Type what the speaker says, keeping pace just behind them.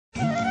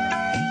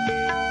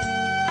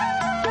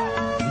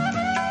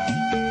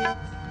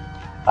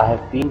I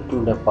have been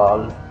to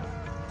Nepal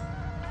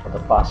for the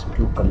past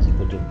 2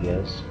 consecutive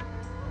years,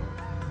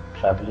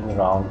 traveling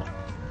around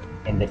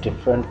in the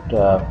different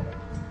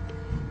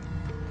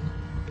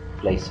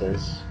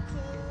places,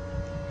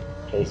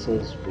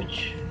 places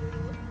which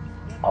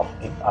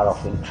are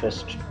of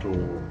interest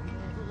to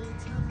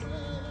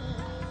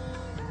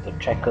the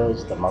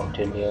trekkers, the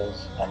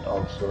mountaineers, and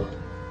also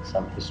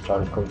some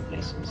historical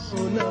places.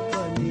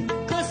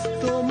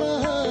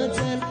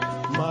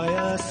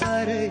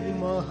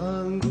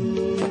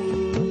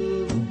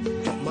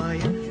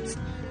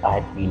 I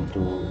had been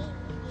to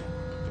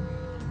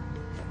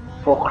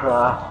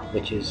Pokhara,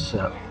 which is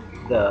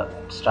the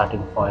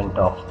starting point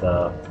of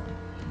the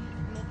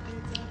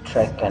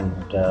trek, and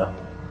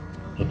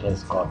it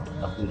has got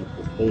a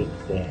beautiful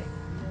lake there.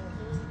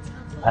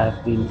 I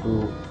have been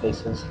to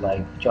places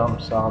like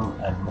Jamsam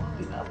and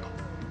Muktinath.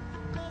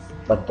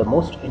 But the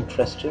most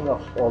interesting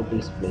of all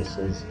these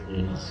places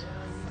is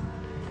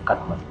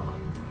Kathmandu,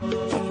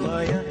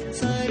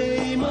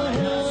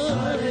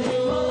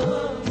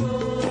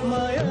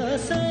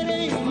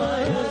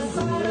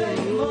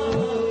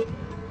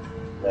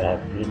 where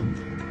I've been.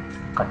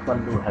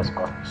 Kathmandu has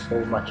got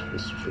so much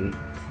history.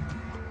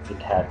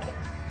 It had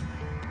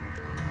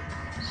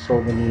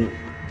so many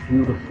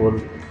beautiful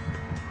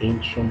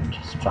ancient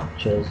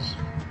structures,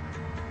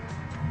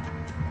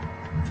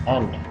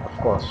 and of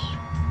course,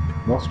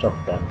 most of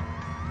them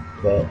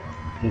were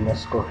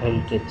UNESCO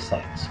heritage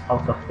sites.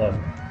 Out of them,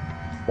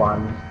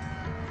 one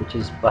which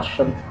is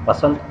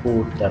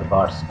Basantpur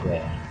Darbar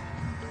Square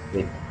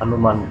with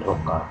Hanuman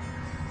Dhoka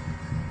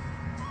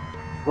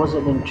was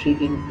an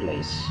intriguing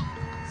place.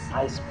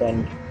 I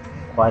spent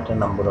quite a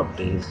number of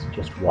days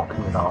just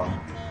walking around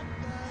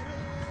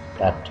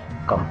that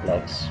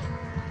complex,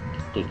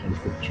 taking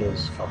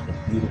pictures of the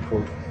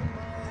beautiful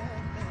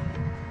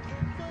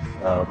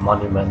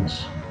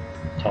monuments,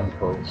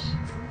 temples,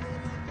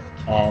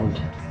 and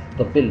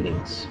the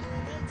buildings.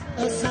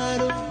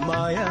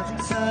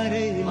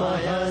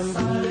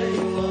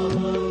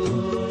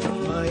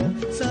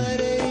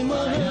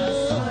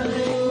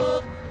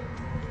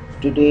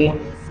 Today,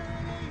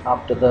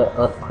 after the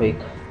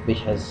earthquake which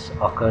has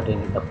occurred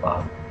in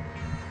Nepal,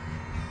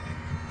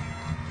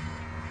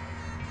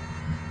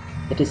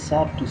 it is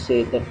sad to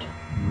say that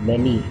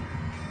many,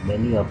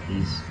 many of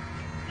these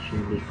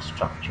unique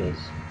structures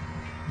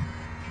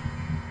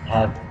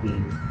have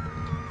been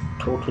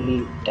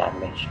totally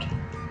damaged,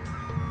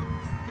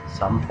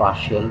 some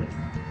partial,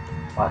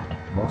 but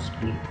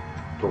mostly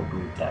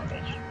total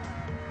damage.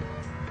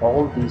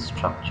 All these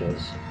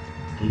structures,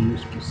 they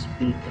used to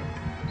speak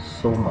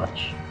so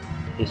much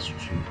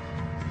history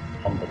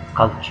and the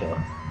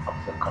culture of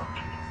the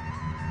country.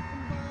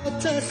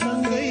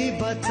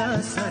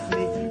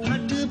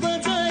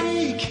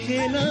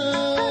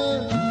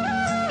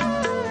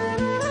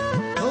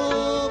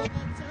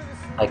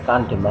 I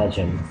can't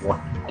imagine what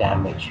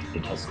damage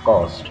it has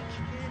caused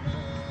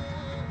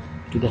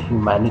to the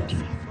humanity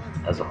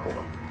as a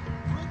whole.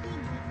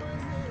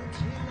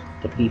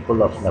 The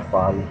people of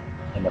Nepal,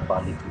 the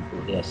Nepali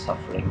people, they are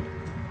suffering.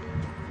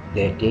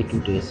 Their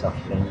day-to-day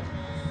suffering,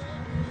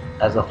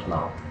 as of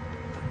now,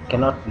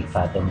 cannot be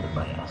fathomed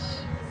by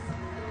us.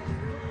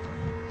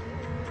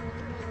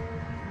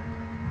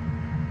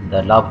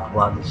 The loved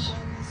ones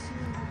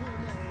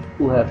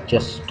who have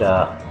just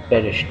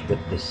perished with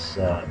this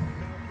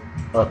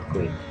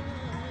earthquake,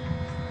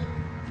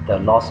 the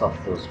loss of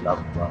those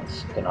loved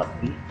ones cannot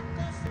be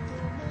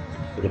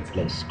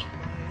replaced.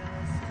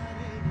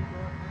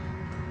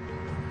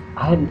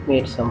 I had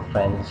made some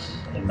friends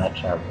in my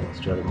travels,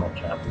 during my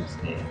travels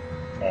there,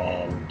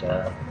 and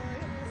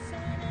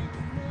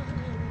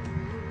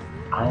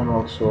I am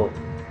also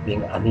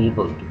being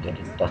unable to get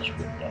in touch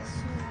with them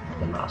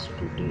for the last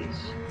 2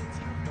 days.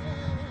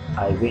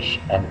 I wish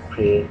and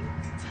pray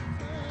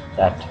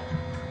that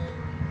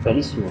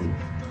very soon,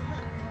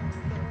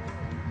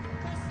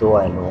 though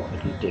I know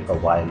it will take a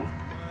while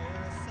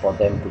for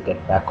them to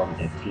get back on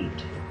their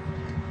feet,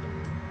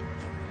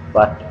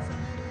 but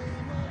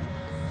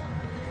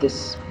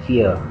this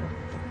fear,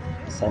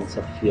 sense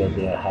of fear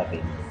they are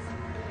having,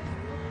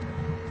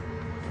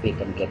 they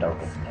can get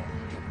out of them.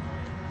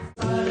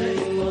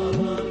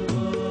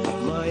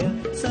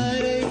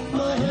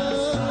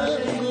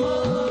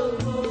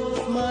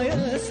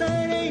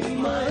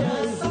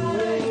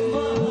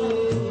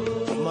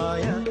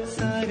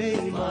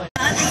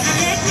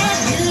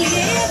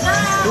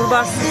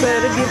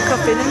 Bastıkları bir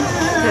kafenin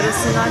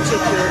terasından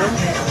çekiyorum.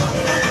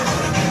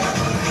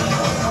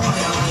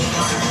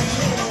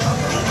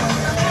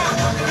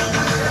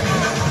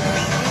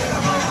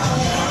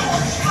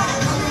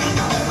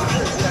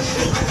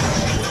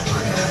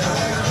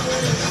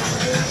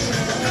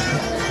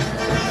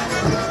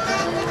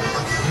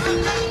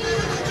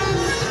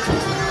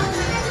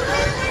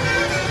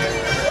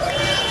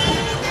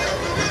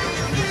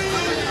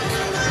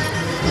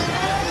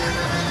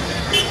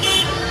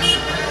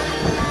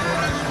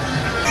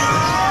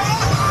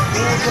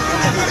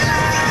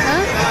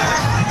 Ha?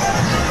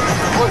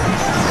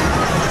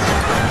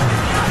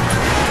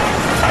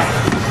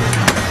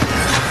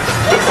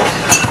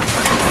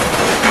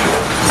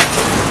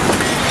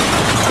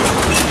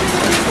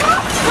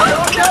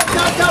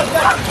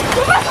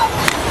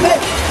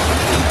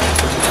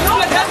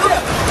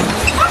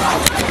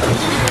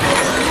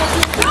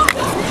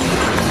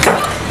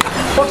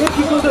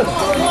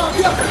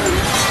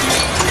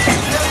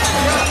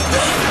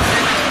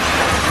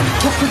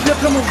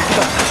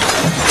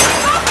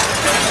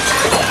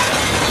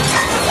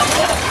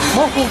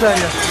 oldu her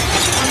yer.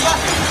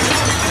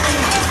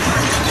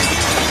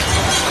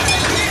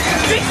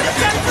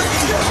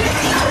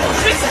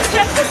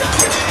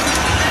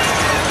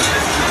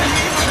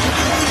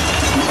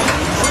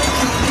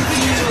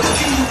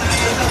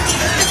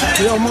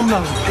 Buraya almam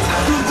lazım.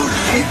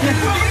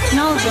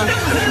 Ne olacak?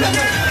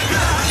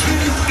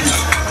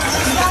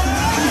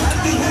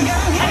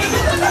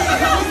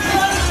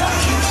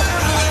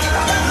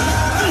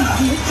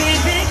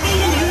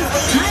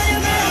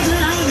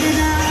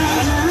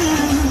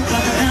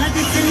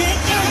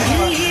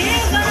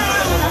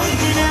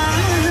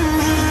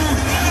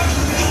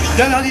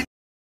 Gel hadi.